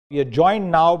We are joined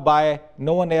now by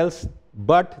no one else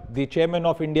but the chairman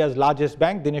of India's largest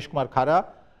bank, Dinesh Kumar Khara,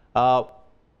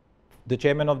 the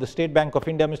chairman of the State Bank of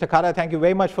India. Mr. Khara, thank you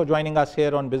very much for joining us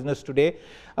here on Business Today.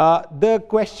 The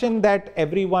question that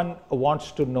everyone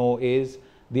wants to know is,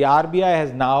 the RBI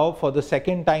has now, for the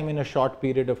second time in a short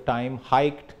period of time,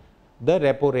 hiked the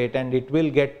repo rate, and it will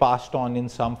get passed on in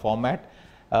some format.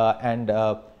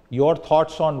 Your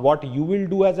thoughts on what you will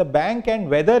do as a bank and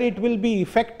whether it will be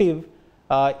effective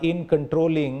in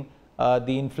controlling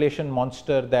the inflation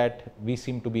monster that we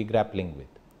seem to be grappling with?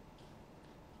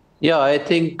 Yeah, I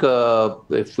think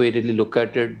if we really look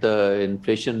at it, the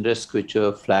inflation risk which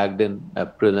were flagged in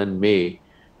April and May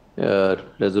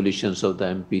resolutions of the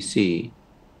MPC,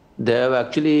 they have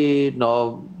actually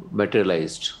now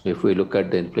materialized if we look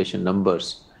at the inflation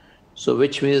numbers. So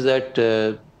which means that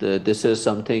this is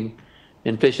something,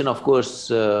 inflation, of course,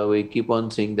 we keep on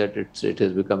saying that it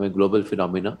has become a global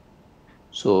phenomenon.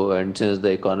 So, and since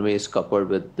the economy is coupled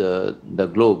with the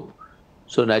globe,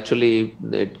 so naturally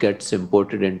it gets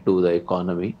imported into the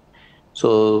economy.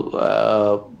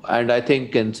 So, and I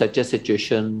think in such a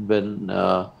situation when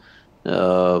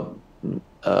RBI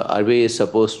is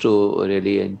supposed to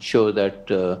really ensure that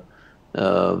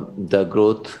the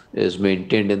growth is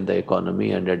maintained in the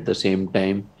economy and at the same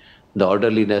time the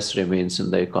orderliness remains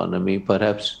in the economy,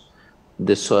 perhaps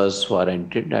this was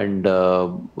warranted. And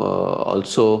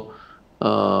also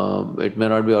it may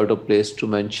not be out of place to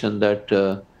mention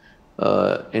that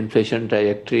inflation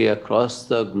trajectory across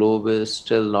the globe is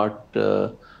still not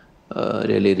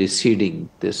really receding.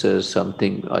 This is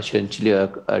something essentially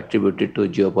attributed to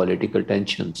geopolitical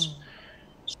tensions.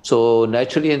 So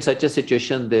naturally, in such a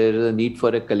situation, there is a need for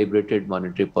a calibrated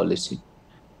monetary policy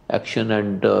action.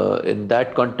 And in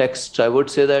that context, I would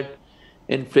say that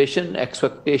inflation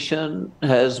expectation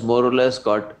has more or less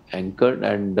got anchored,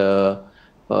 and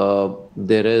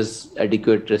there is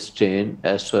adequate restraint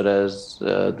as far as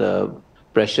the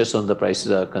pressures on the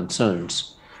prices are concerned.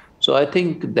 So I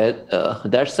think that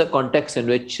that's the context in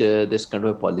which this kind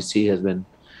of a policy has been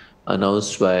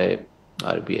announced by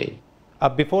RBI.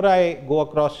 Before I go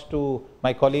across to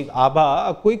my colleague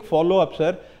Abha, a quick follow-up,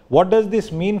 sir. What does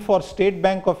this mean for State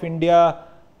Bank of India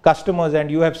customers? And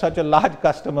you have such a large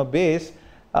customer base.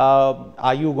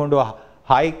 Are you going to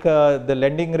hike the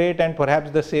lending rate and perhaps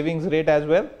the savings rate as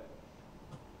well?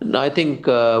 No, I think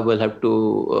we'll have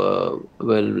to,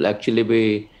 we'll actually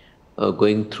be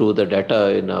going through the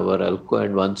data in our ALCO,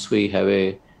 and once we have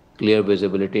a clear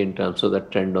visibility in terms of the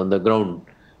trend on the ground,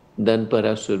 then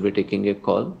perhaps we'll be taking a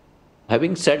call.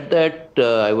 Having said that,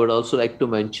 I would also like to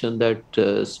mention that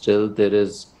still there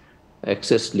is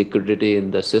excess liquidity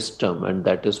in the system, and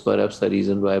that is perhaps the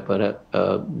reason why perhaps,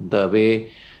 the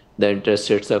way the interest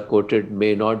rates are quoted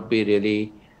may not be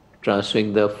really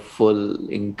transferring the full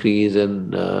increase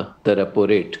in the repo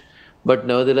rate. But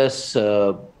nevertheless,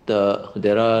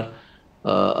 there are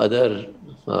other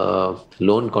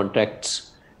loan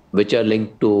contracts which are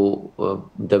linked to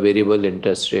the variable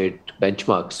interest rate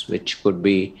benchmarks, which could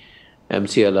be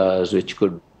MCLRs, which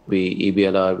could be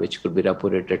EBLR, which could be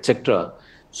repo rate, etc.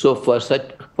 So for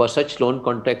such loan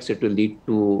contracts, it will lead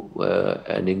to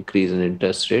an increase in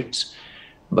interest rates.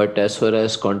 But as far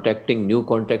as contracting new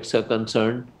contracts are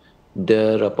concerned,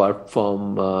 there, apart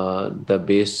from the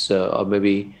base or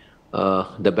maybe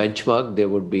the benchmark, there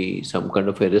would be some kind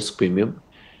of a risk premium,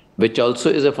 which also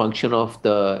is a function of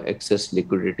the excess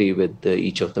liquidity with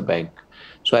each of the bank.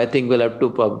 So I think we'll have to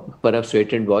perhaps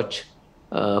wait and watch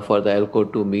for the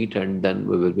ALCO to meet, and then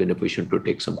we will be in a position to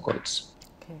take some calls.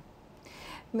 Okay.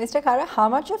 Mr. Khara, how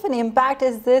much of an impact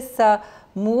is this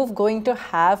move going to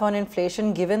have on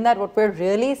inflation, given that what we're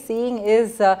really seeing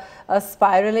is a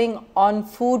spiraling on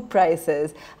food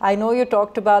prices? I know you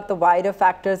talked about the wider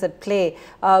factors at play,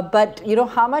 but you know,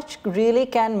 how much really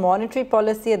can monetary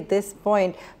policy at this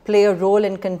point play a role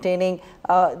in containing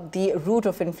the root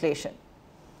of inflation?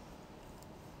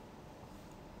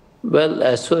 Well,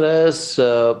 as far as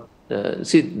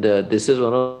this is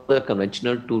one of the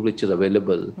conventional tools which is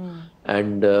available.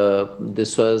 And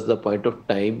this was the point of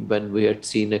time when we had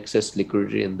seen excess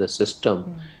liquidity in the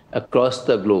system across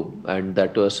the globe. And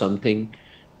that was something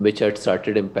which had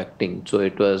started impacting. So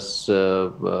it was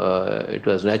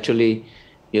naturally,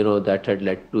 you know, that had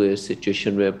led to a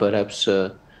situation where perhaps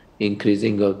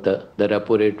increasing of the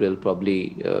repo rate will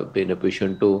probably be in a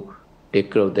position to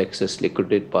take care of the excess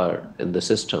liquidity part in the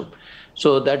system.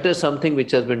 So that is something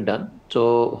which has been done.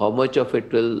 So how much of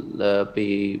it will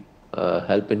be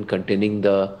help in containing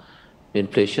the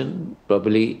inflation?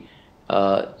 Probably,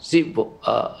 the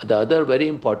other very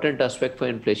important aspect for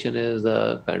inflation is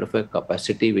the kind of a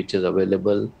capacity which is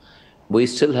available we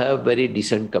still have very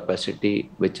decent capacity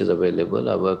which is available.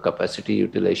 Our capacity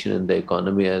utilization in the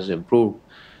economy has improved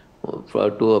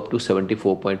to up to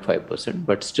 74.5%,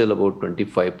 but still about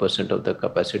 25% of the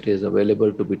capacity is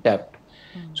available to be tapped.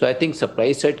 So I think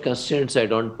supply side constraints I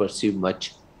don't perceive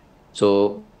much.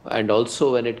 So, and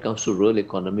also when it comes to rural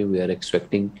economy, we are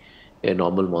expecting a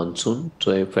normal monsoon.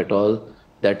 So if at all,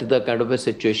 that is the kind of a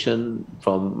situation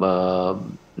from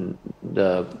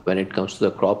when it comes to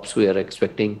the crops, we are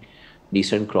expecting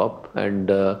decent crop, and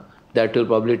that will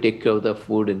probably take care of the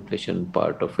food inflation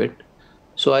part of it.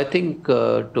 So I think,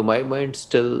 to my mind,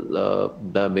 still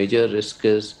the major risk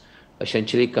is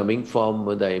essentially coming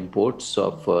from the imports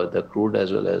of the crude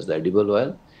as well as the edible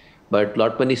oil. But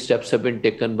lot many steps have been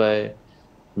taken by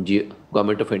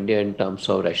Government of India in terms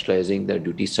of rationalizing the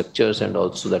duty structures and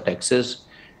also the taxes.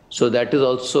 So that is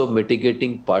also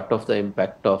mitigating part of the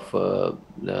impact of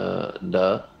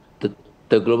the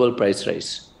global price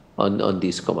rise on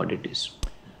these commodities.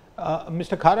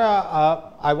 Mr.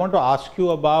 Khara, I want to ask you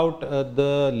about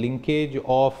the linkage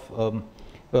of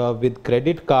with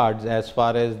credit cards as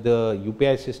far as the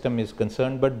UPI system is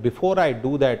concerned. But before I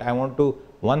do that, I want to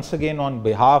once again on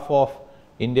behalf of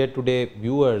India Today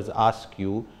viewers ask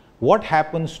you, what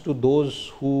happens to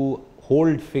those who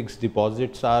hold fixed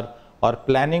deposits or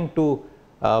planning to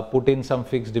put in some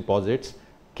fixed deposits?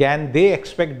 Can they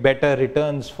expect better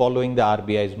returns following the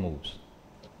RBI's moves?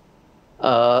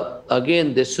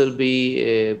 Again, this will be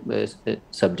a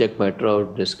subject matter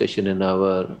of discussion in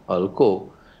our ALCO,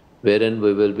 wherein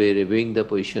we will be reviewing the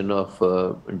position of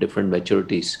different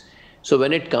maturities. So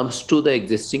when it comes to the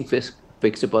existing fixed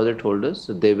deposit holders,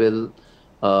 they will,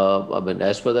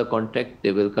 as per the contract,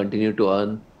 they will continue to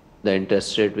earn the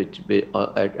interest rate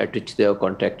at which they have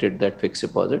contracted that fixed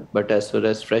deposit. But as far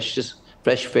as fresh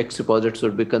fixed deposits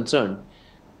would be concerned,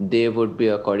 they would be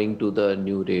according to the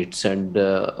new rates, and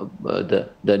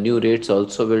the new rates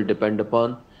also will depend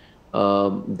upon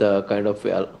the kind of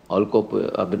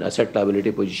ALCO, asset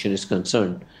liability position is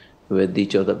concerned with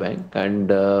each of the bank.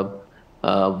 And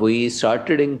we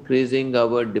started increasing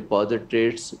our deposit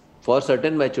rates for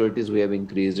certain maturities. We have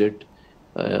increased it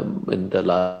in the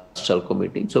last ALCO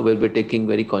meeting. So we'll be taking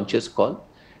very conscious call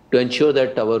to ensure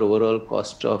that our overall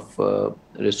cost of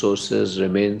resources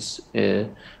remains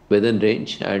within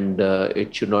range, and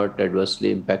it should not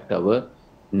adversely impact our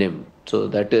NIM. So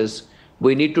that is,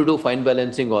 we need to do fine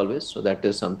balancing always. So that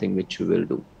is something which we will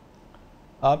do.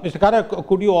 Mr. Khara,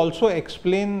 could you also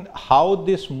explain how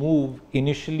this move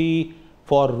initially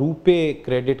for RuPay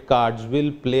credit cards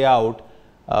will play out?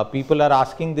 People are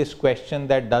asking this question,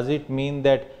 that does it mean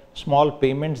that small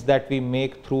payments that we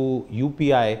make through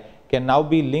UPI can now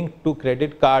be linked to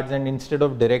credit cards, and instead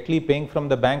of directly paying from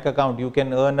the bank account, you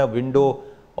can earn a window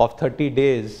of 30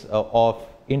 days of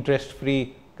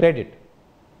interest-free credit?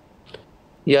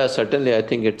 Yeah, certainly. I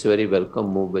think it's a very welcome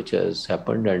move which has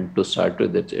happened. And to start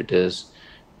with, it is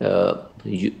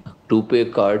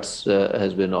RuPay cards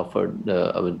has been offered.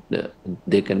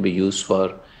 They can be used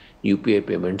for UPI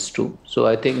payments too. So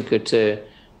I think it's a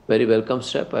very welcome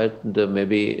step.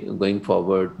 Maybe going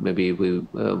forward, maybe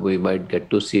we might get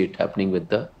to see it happening with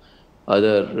the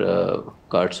other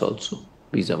cards also,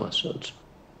 Visa, Master also.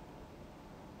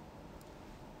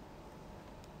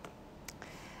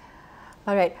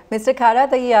 All right. Mr. Khara,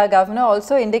 the governor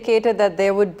also indicated that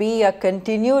there would be a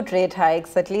continued rate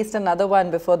hikes, at least another one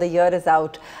before the year is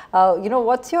out.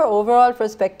 What's your overall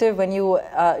perspective when you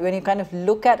kind of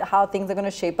look at how things are going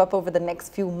to shape up over the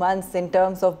next few months in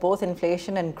terms of both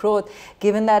inflation and growth,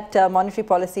 given that monetary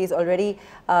policy is already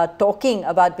talking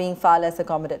about being far less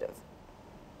accommodative?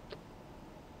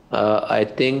 I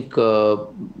think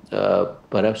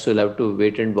perhaps we'll have to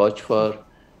wait and watch for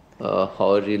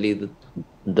how really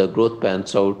the growth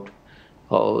pans out,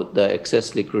 how the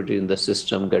excess liquidity in the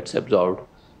system gets absorbed.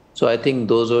 So I think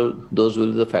those will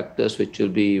be the factors which will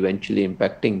be eventually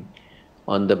impacting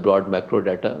on the broad macro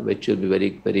data, which will be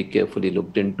very, very carefully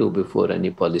looked into before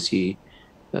any policy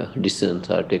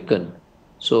decisions are taken.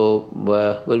 So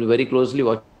we'll be very closely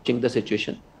watching the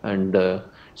situation, and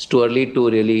it's too early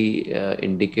to really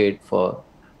indicate for,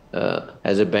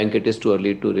 as a bank, it is too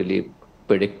early to really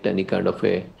predict any kind of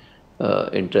a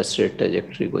interest rate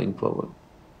trajectory going forward.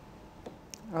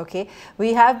 Okay.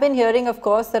 We have been hearing, of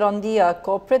course, that on the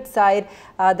corporate side,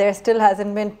 there still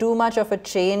hasn't been too much of a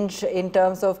change in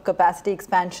terms of capacity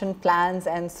expansion plans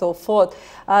and so forth.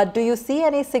 Do you see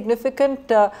any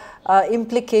significant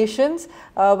implications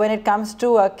when it comes to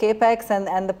capex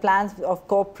and the plans of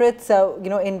corporates,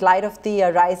 in light of the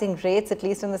rising rates, at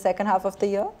least in the second half of the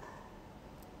year?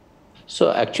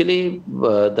 So actually,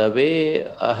 the way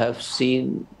I have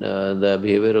seen the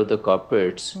behavior of the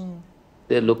corporates,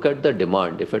 they look at the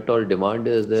demand. If at all demand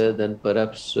is there, then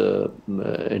perhaps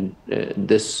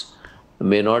this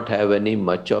may not have any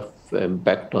much of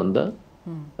impact on the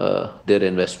their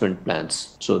investment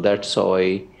plans. So that's how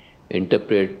I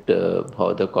interpret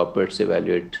how the corporates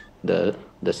evaluate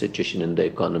the situation in the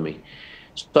economy.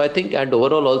 So I think, and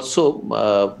overall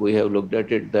also, we have looked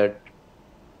at it that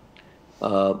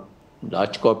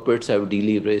large corporates have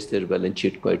deleveraged their balance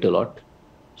sheet quite a lot.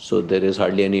 So there is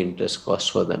hardly any interest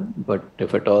cost for them. But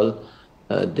if at all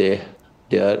they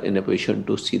are in a position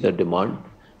to see the demand,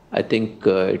 I think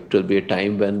it will be a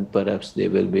time when perhaps they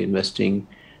will be investing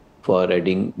for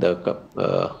adding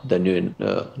the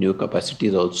new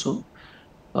capacities also.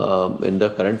 In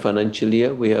the current financial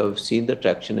year, we have seen the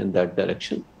traction in that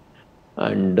direction,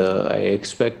 and I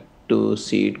expect to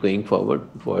see it going forward.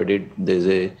 Provided there's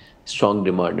a strong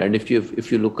demand, and if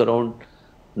you look around,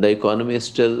 the economy is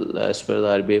still, as per the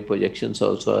RBI projections,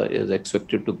 also is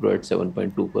expected to grow at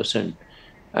 7.2%,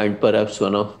 and perhaps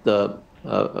one of the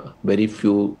very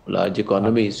few large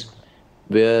economies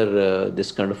where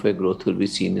this kind of a growth will be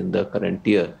seen in the current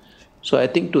year. So I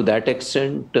think to that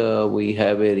extent, we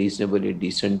have a reasonably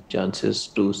decent chances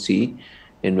to see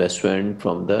investment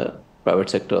from the private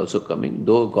sector also coming,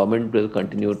 though government will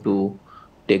continue to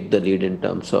take the lead in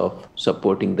terms of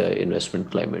supporting the investment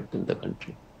climate in the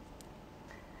country.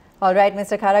 All right,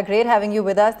 Mr. Khara, great having you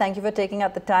with us. Thank you for taking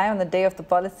out the time on the day of the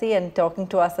policy and talking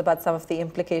to us about some of the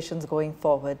implications going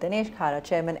forward. Dinesh Khara,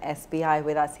 Chairman SBI,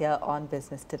 with us here on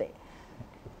Business Today.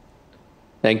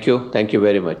 Thank you. Thank you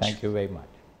very much. Thank you very much.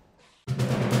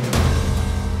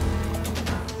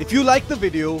 If you like the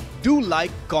video, do like,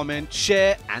 comment,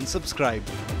 share and subscribe.